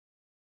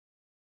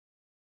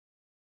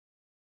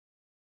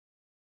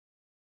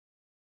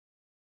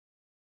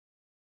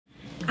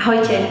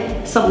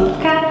Ahojte, som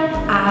Ľudka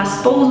a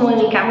spolu s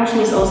mojimi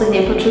kamošmi z OZ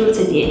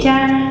Nepočujúce dieťa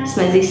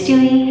sme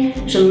zistili,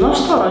 že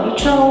množstvo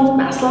rodičov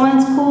na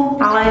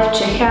Slovensku, ale aj v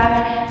Čechách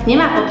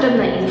nemá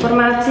potrebné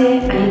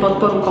informácie ani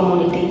podporu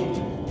komunity.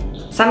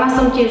 Sama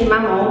som tiež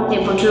mamou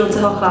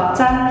nepočujúceho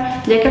chlapca,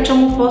 vďaka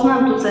čomu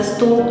poznám tú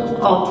cestu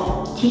od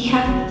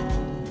ticha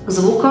k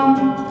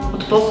zvukom,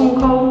 od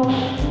posunkov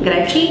k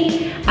reči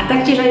a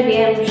taktiež aj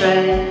viem, že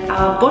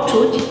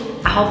počuť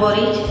a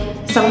hovoriť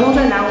sa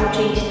môže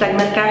naučiť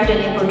takmer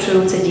každé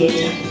nepočujúce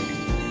dieťa.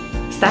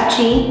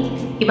 Stačí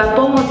iba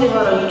pomôcť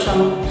jeho rodičom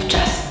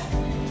včas.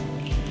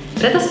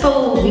 Preto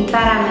spolu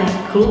vytvárame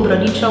klub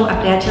rodičov a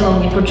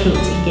priateľov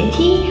nepočujúcich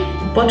detí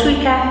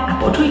Počujka a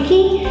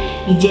Počujky,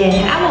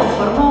 kde hravou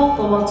formou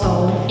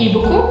pomocou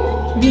e-booku,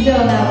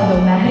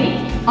 videonávodov na hry,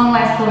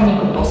 online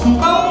slovníku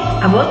posunkov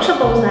a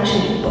workshopov s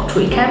našimi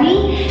počujkami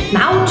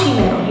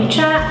naučíme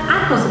rodiča,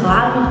 ako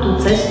zvládnuť tú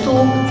cestu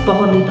v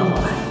pohodlí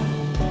domova.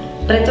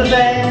 Pretože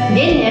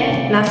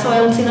denne na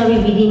svojom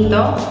synovi vidím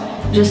to,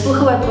 že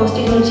sluchové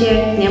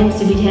postihnutie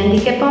nemusí byť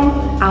handicapom,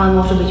 ale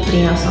môže byť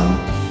prínosom.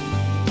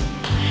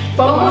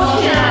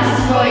 Pomôžte nám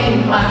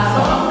svojím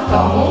hlasom k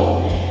tomu,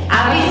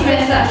 aby sme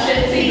sa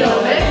všetci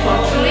dobre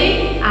počuli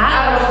a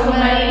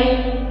rozumeli.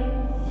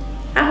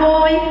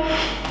 Ahoj!